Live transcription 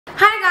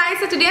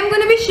so today I'm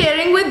going to be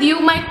sharing with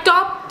you my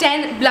top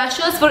 10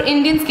 blushers for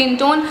Indian skin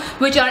tone,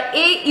 which are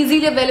A,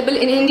 easily available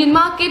in Indian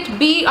market,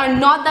 B, are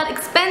not that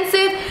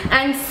expensive,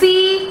 and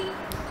C,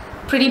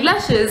 pretty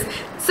blushes.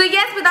 So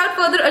yes, without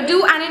further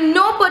ado and in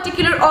no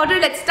particular order,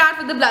 let's start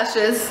with the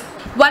blushes.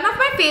 One of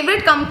my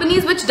favorite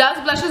companies which does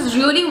blushes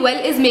really well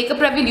is Makeup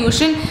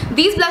Revolution.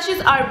 These blushes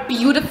are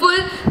beautiful,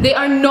 they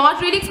are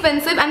not really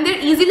expensive, and they're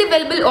easily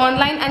available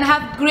online and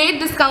have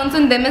great discounts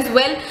on them as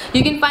well.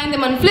 You can find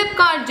them on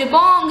Flipkart,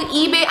 Jabong,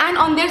 eBay, and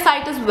on their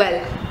site as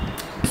well.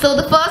 So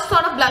the first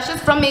sort of blushes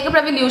from Makeup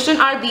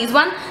Revolution are these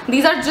one.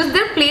 These are just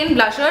their plain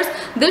blushers.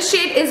 This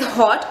shade is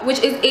Hot, which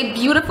is a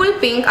beautiful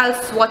pink. I'll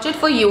swatch it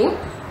for you.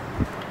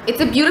 It's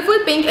a beautiful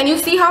pink, and you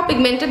see how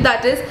pigmented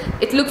that is.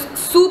 It looks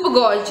super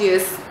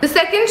gorgeous. The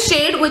second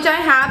shade which I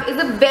have is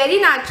a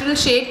very natural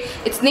shade.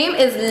 Its name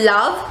is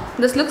Love.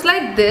 This looks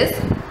like this,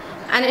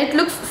 and it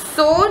looks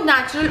so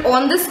natural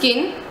on the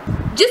skin.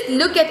 Just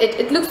look at it.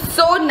 It looks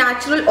so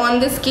natural on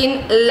the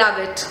skin. Love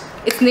it.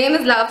 Its name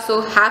is Love,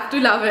 so have to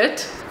love it.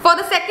 For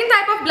the second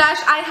type of blush,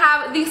 I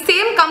have the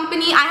same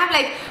company. I have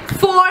like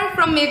 4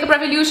 from Makeup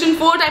Revolution,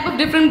 4 type of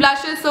different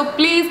blushes, so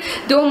please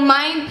don't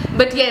mind.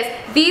 But yes,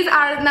 these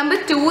are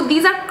number 2.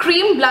 These are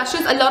cream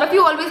blushes. A lot of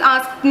you always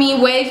ask me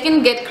where you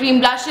can get cream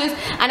blushes,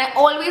 and I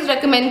always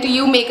recommend to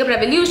you Makeup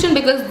Revolution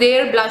because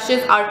their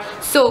blushes are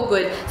so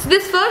good. So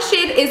this first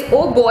shade is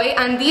Oh Boy,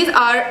 and these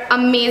are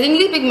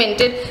amazingly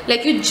pigmented.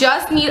 Like, you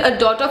just need a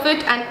dot of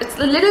it, and it's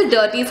a little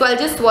dirty, so I'll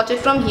just swatch it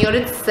from here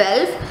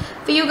itself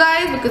for you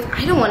guys because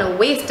I don't want to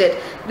waste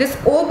it. This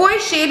Oh Boy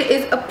shade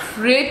is a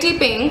pretty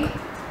pink.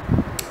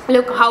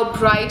 Look how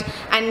bright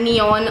and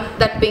neon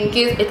that pink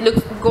is. It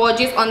looks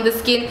gorgeous on the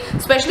skin,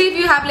 especially if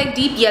you have like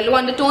deep yellow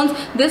undertones.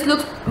 This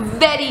looks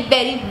very,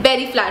 very,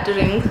 very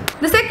flattering.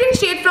 The second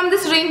shade from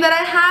this range that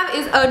I have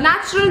is a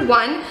natural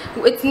one.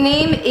 Its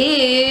name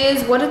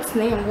is, what its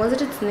name? Was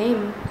it its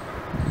name?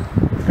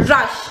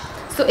 Rush.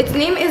 So its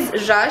name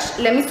is Rush.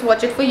 Let me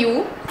swatch it for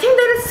you. I think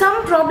there is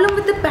some problem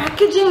with the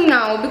packaging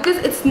now because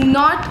it's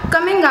not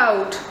coming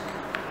out.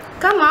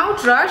 Come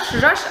out, Rush.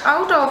 Rush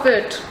out of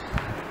it.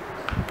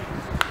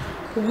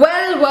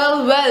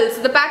 Well.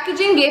 So the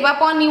packaging gave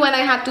up on me when I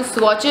had to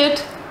swatch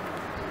it.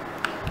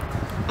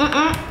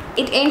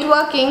 It ain't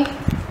working.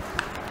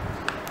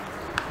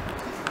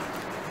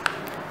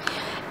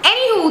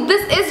 Anywho,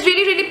 this is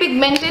really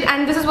pigmented,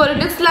 and this is what it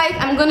looks like.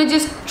 I'm gonna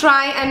just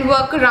try and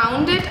work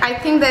around it. I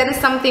think there is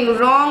something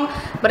wrong,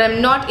 but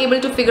I'm not able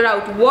to figure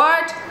out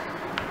what.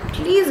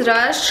 Please,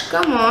 Rush,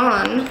 come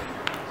on.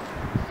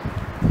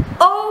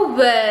 Oh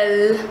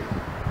well,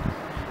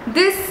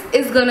 this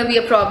is gonna be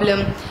a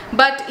problem.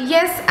 But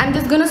yes, I'm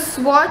just gonna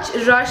swatch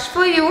Rush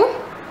for you.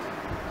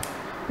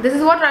 This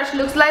is what Rush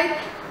looks like.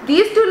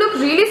 These two look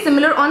really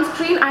similar on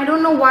screen. I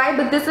don't know why,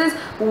 but this is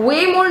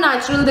way more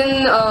natural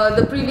than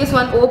the previous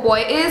one, Oh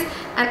Boy, is.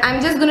 And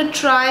I'm just gonna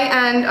try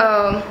and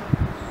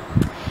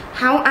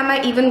how am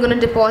I even gonna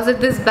deposit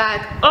this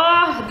bag?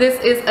 Oh,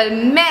 this is a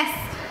mess.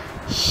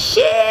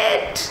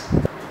 Shit.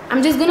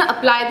 I'm just gonna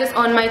apply this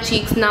on my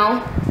cheeks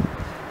now.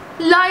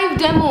 Live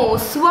demo,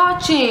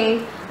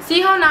 swatching.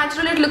 See how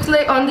natural it looks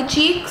like on the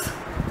cheeks?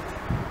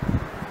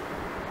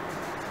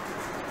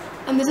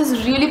 And this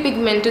is really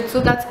pigmented, so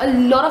that's a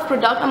lot of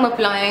product I'm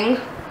applying.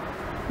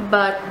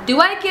 But do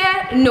I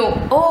care?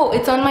 No. Oh,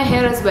 it's on my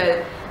hair as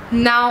well.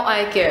 Now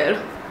I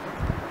care.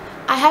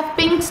 I have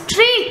pink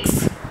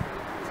streaks.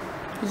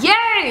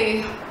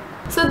 Yay!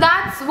 So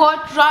that's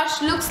what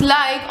Rush looks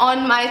like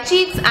on my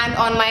cheeks and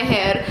on my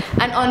hair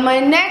and on my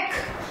neck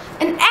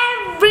and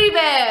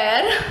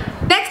everywhere.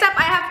 Next up,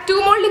 I have 2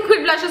 more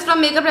liquid blushes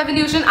from Makeup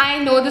Revolution.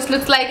 I know this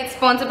looks like it's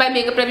sponsored by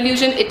Makeup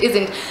Revolution. It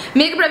isn't.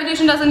 Makeup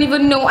Revolution doesn't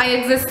even know I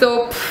exist,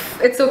 so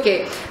it's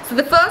okay. So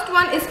the first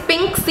one is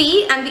Pink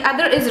Sea and the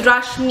other is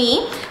Rush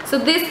Me. So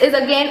this is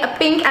again a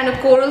pink and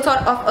a coral sort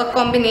of a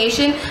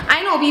combination.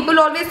 I know people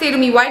always say to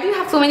me, why do you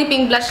have so many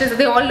pink blushes?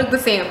 They all look the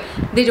same.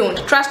 They don't.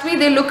 Trust me,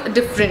 they look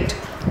different.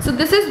 So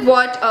this is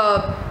what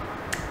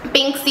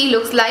Pink Sea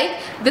looks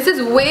like. This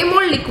is way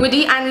more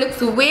liquidy and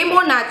looks way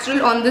more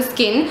natural on the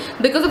skin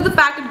because of the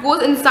fact it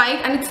goes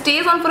inside and it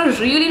stays on for a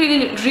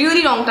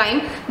really long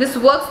time. This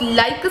works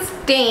like a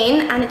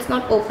stain and it's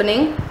not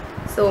opening.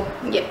 So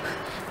yep,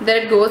 there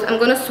it goes. I'm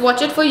gonna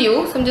swatch it for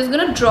you. So I'm just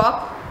gonna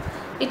drop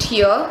it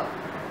here.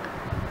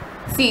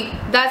 See,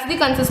 that's the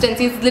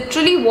consistency. It's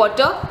literally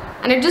water,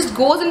 and it just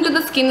goes into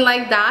the skin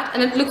like that,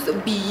 and it looks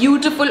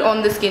beautiful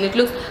on the skin. It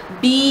looks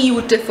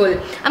beautiful.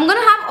 I'm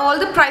gonna have all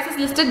the prices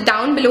listed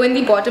down below in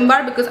the bottom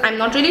bar because I'm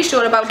not really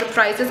sure about the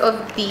prices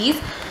of these.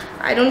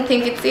 I don't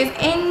think it says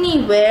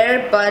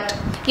anywhere, but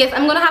yes,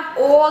 I'm gonna have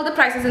all the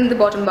prices in the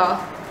bottom bar.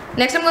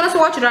 Next, I'm gonna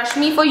swatch Rush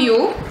Me for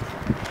you.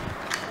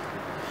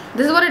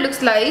 This is what it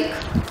looks like.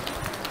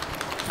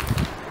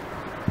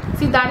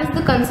 See, that is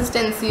the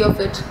consistency of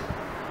it.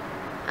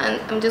 And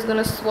I'm just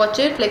gonna swatch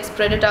it, like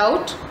spread it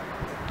out.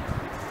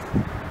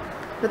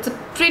 That's a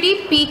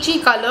pretty peachy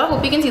color.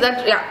 Hope you can see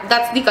that. Yeah,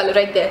 that's the color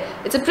right there.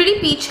 It's a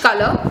pretty peach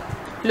color.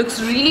 Looks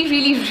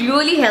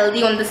really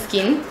healthy on the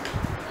skin.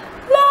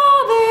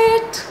 Love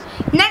it.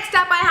 Next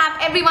up, I have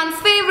everyone's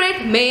favorite,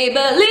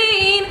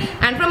 Maybelline.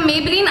 And from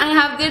Maybelline, I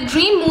have their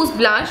Dream Mousse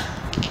Blush.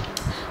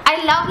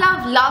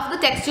 I love the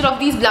texture of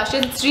these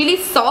blushes. It's really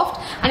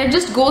soft and it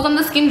just goes on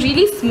the skin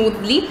really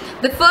smoothly.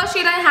 The first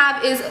shade I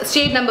have is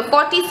shade number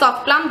 40,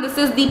 Soft Plum. This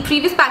is the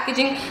previous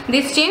packaging.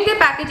 They've changed their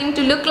packaging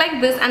to look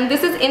like this, and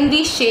this is in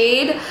the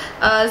shade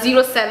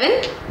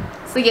 07.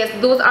 So yes,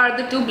 those are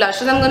the two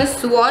blushes. I'm going to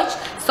swatch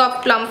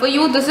Soft Plum for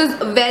you. This is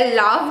well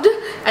loved,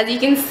 as you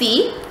can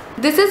see.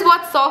 This is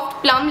what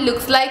Soft Plum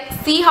looks like.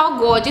 See how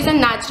gorgeous and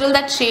natural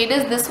that shade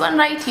is. This one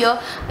right here,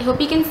 I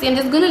hope you can see. I'm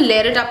just going to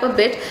layer it up a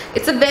bit.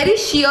 It's a very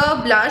sheer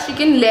blush. You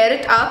can layer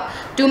it up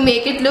to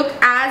make it look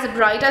as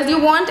bright as you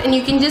want, and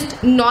you can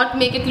just not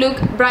make it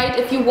look bright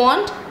if you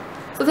want.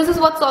 So this is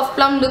what Soft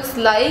Plum looks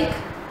like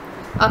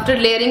after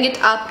layering it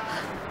up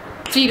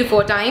 3 to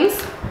 4 times.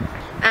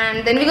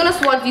 And then we're going to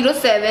swatch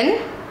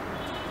 07.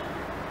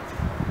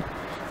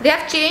 They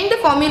have changed the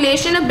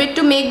formulation a bit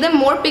to make them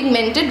more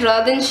pigmented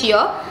rather than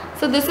sheer.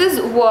 So this is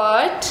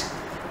what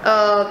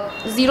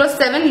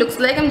 07 looks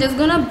like. I'm just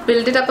gonna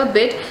build it up a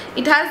bit.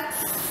 It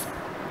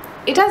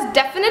has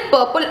definite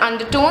purple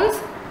undertones,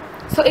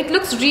 so it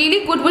looks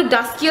really good with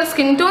duskier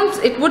skin tones.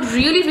 It would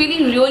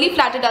really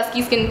flatter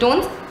dusky skin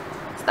tones.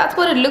 So that's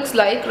what it looks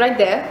like right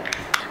there.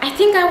 I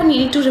think I would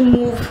need to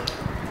remove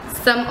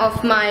some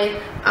of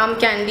my arm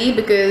candy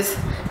because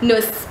no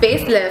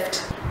space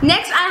left.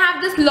 Next, I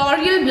have this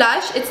Loreal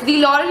blush. It's the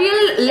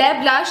L'Oreal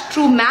Le Blush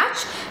True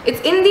Match.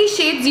 It's in the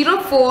shade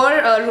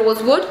 04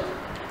 Rosewood.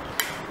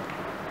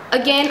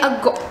 Again,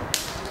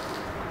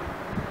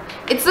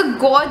 it's a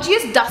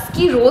gorgeous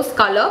dusky rose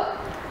color.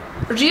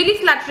 Really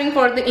flattering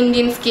for the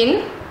Indian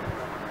skin.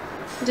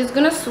 Just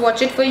gonna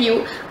swatch it for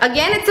you.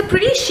 Again, it's a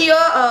pretty sheer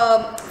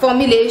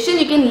formulation.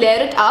 You can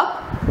layer it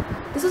up.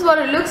 This is what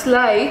it looks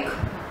like.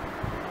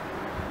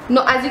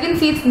 No, as you can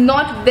see, it's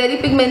not very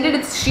pigmented.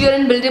 It's sheer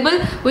and buildable,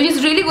 which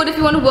is really good if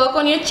you want to work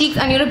on your cheeks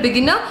and you're a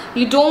beginner.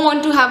 You don't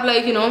want to have,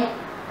 like, you know,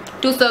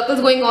 2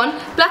 circles going on.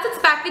 Plus, its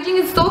packaging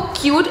is so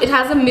cute. It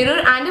has a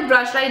mirror and a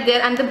brush right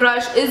there, and the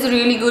brush is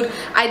really good.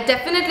 I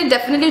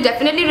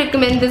definitely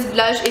recommend this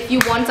blush if you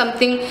want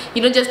something,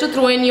 you know, just to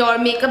throw in your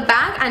makeup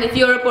bag, and if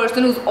you're a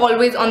person who's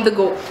always on the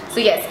go. So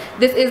yes,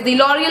 this is the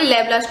L'Oreal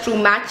Le Blush True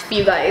Match for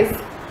you guys.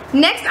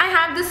 Next, I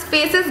have this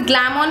Faces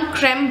Glam on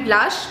Creme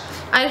blush.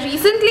 I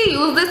recently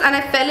used this and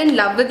I fell in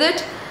love with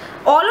it.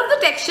 All of the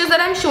textures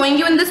that I'm showing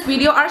you in this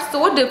video are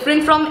so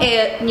different from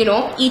you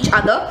know, each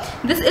other.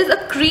 This is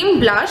a cream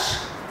blush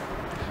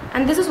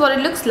and this is what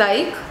it looks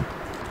like.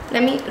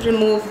 Let me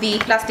remove the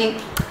plastic.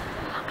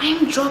 I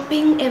am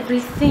dropping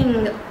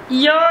everything.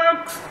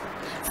 Yucks!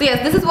 So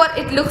yes, this is what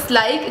it looks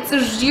like. It's a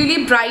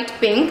really bright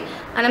pink,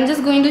 and I'm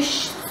just going to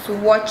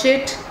swatch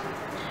it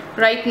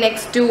right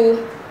next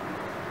to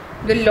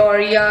the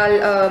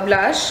L'Oreal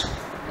blush.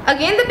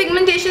 Again, the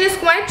pigmentation is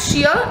quite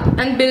sheer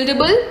and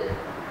buildable.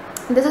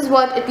 This is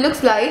what it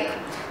looks like.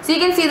 So you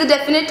can see the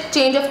definite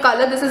change of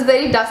color. This is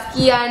very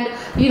dusky and,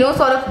 you know,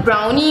 sort of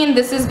browny, and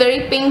this is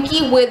very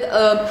pinky with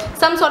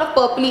some sort of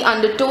purpley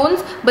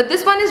undertones. But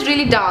this one is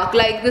really dark.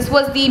 Like, this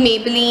was the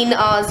Maybelline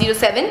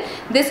 07.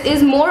 This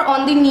is more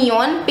on the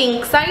neon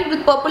pink side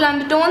with purple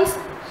undertones.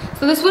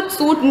 So this would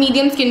suit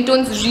medium skin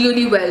tones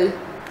really well.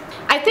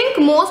 I think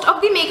most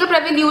of the makeup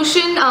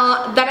revolution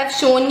that I've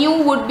shown you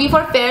would be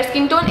for fair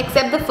skin tone,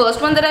 except the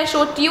first one that I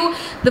showed to you.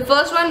 The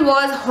first one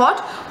was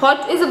Hot.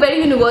 Hot is a very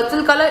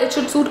universal color. It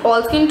should suit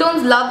all skin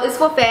tones. Love is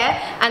for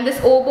fair, and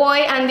this Oh Boy,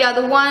 and the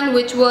other one,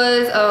 which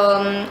was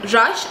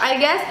Rush, I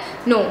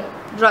guess. No,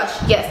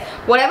 Rush, yes.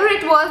 Whatever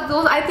it was,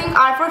 those I think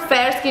are for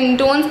fair skin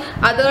tones.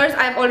 Others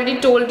I've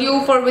already told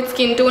you for which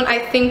skin tone I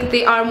think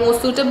they are more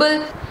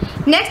suitable.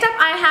 Next up,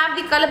 I have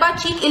the Colorbar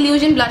Cheek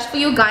Illusion blush for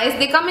you guys.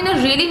 They come in a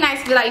really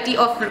nice variety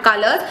of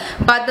colors,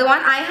 but the one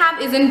I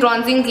have is in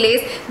Bronzing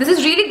Glaze. This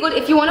is really good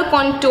if you want to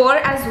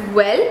contour as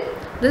well.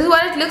 This is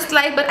what it looks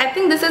like, but I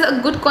think this is a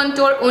good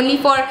contour only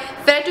for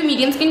fair to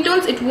medium skin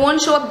tones. It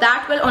won't show up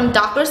that well on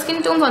darker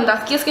skin tones, on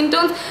duskier skin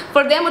tones.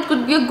 For them, it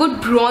could be a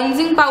good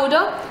bronzing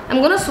powder. I'm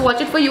gonna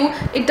swatch it for you.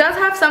 It does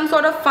have some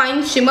sort of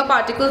fine shimmer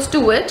particles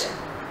to it,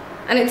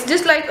 and it's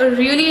just like a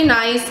really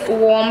nice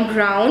warm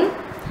brown.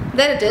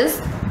 There it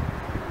is.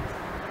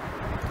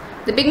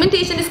 The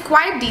pigmentation is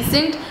quite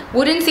decent.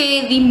 Wouldn't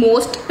say the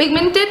most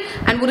pigmented,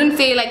 and wouldn't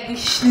say like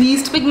the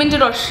least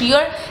pigmented or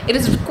sheer. It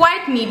is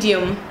quite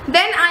medium.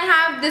 Then I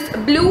have this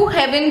Blue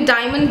Heaven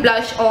Diamond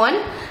blush on.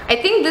 I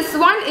think this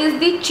one is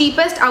the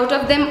cheapest out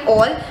of them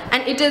all,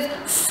 and it is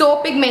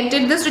so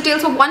pigmented. This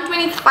retails for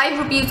 125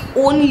 rupees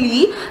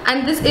only,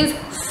 and this is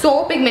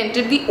so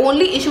pigmented. The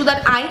only issue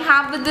that I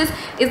have with this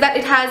is that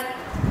it has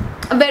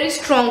a very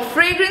strong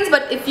fragrance,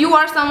 but if you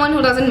are someone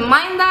who doesn't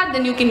mind that,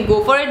 then you can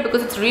go for it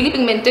because it's really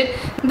pigmented.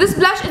 This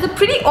blush is a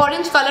pretty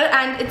orange color,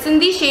 and it's in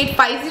the shade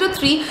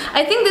 503.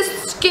 I think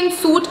this can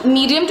suit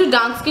medium to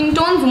dark skin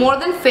tones more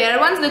than fair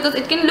ones, because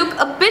it can look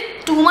a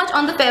bit too much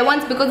on the fair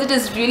ones because it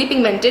is really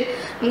pigmented.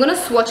 I'm gonna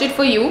swatch it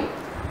for you.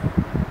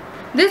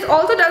 This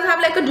also does have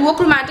like a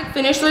duochromatic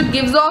finish, so it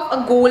gives off a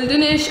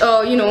goldenish,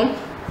 you know,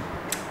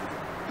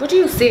 what do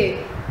you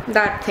say,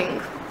 that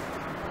thing.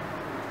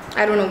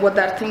 I don't know what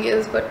that thing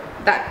is, but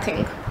that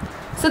thing.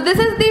 So this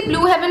is the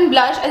Blue Heaven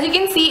blush. As you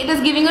can see, it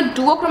is giving a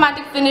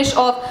duochromatic finish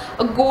of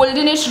a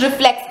goldenish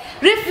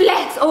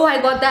reflex. Oh,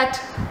 I got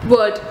that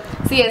word.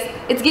 So yes,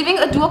 it's giving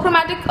a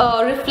duochromatic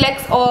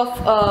reflex of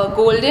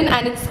golden,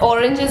 and it's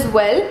orange as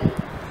well.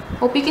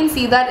 Hope you can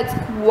see that. It's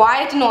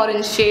quite an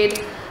orange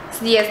shade.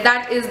 So yes,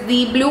 that is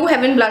the Blue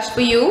Heaven blush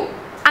for you.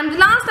 And the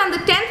last and the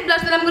 10th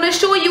blush that I'm going to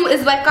show you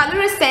is by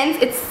Coloressence.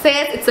 It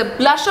says it's a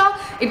blusher.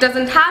 It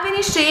doesn't have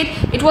any shade.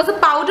 It was a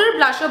powder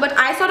blusher, but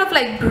I sort of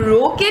like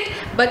broke it.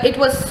 But it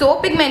was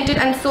so pigmented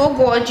and so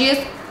gorgeous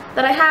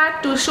that I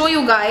had to show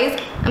you guys.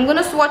 I'm going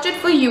to swatch it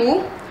for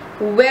you.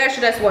 Where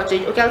should I swatch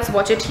it? Okay, I'll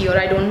swatch it here.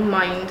 I don't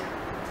mind.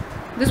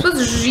 This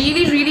was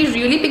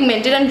really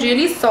pigmented and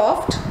really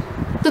soft.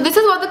 So this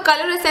is what the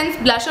Coloressence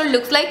blusher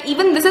looks like.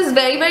 Even this is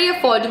very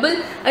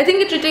affordable. I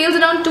think it retails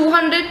around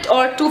 200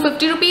 or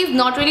 250 rupees,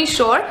 not really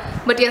sure.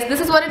 But yes,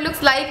 this is what it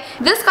looks like.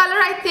 This color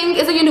I think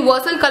is a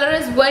universal color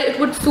as well. It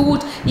would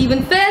suit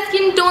even fair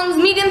skin tones,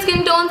 medium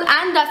skin tones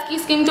and dusky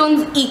skin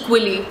tones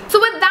equally. So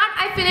with that,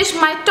 I finished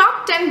my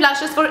top 10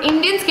 blushes for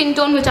Indian skin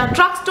tone, which are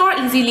drugstore,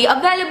 easily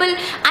available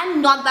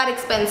and not that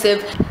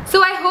expensive.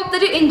 So I hope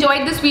that you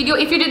enjoyed this video.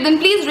 If you did, then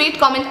please rate,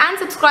 comment and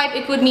subscribe.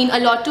 It would mean a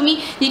lot to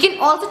me. You can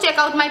also check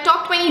out my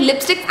top 20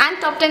 lipsticks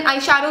and top 10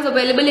 eyeshadows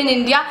available in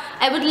India.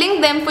 I would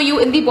link them for you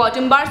in the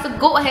bottom bar, so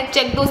go ahead,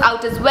 check those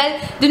out as well.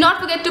 Do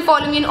not forget to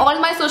follow me in all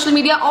my social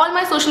media. All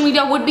my social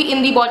media would be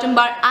in the bottom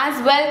bar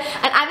as well.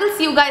 And I will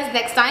see you guys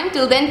next time.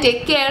 Till then,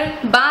 take care.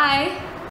 Bye.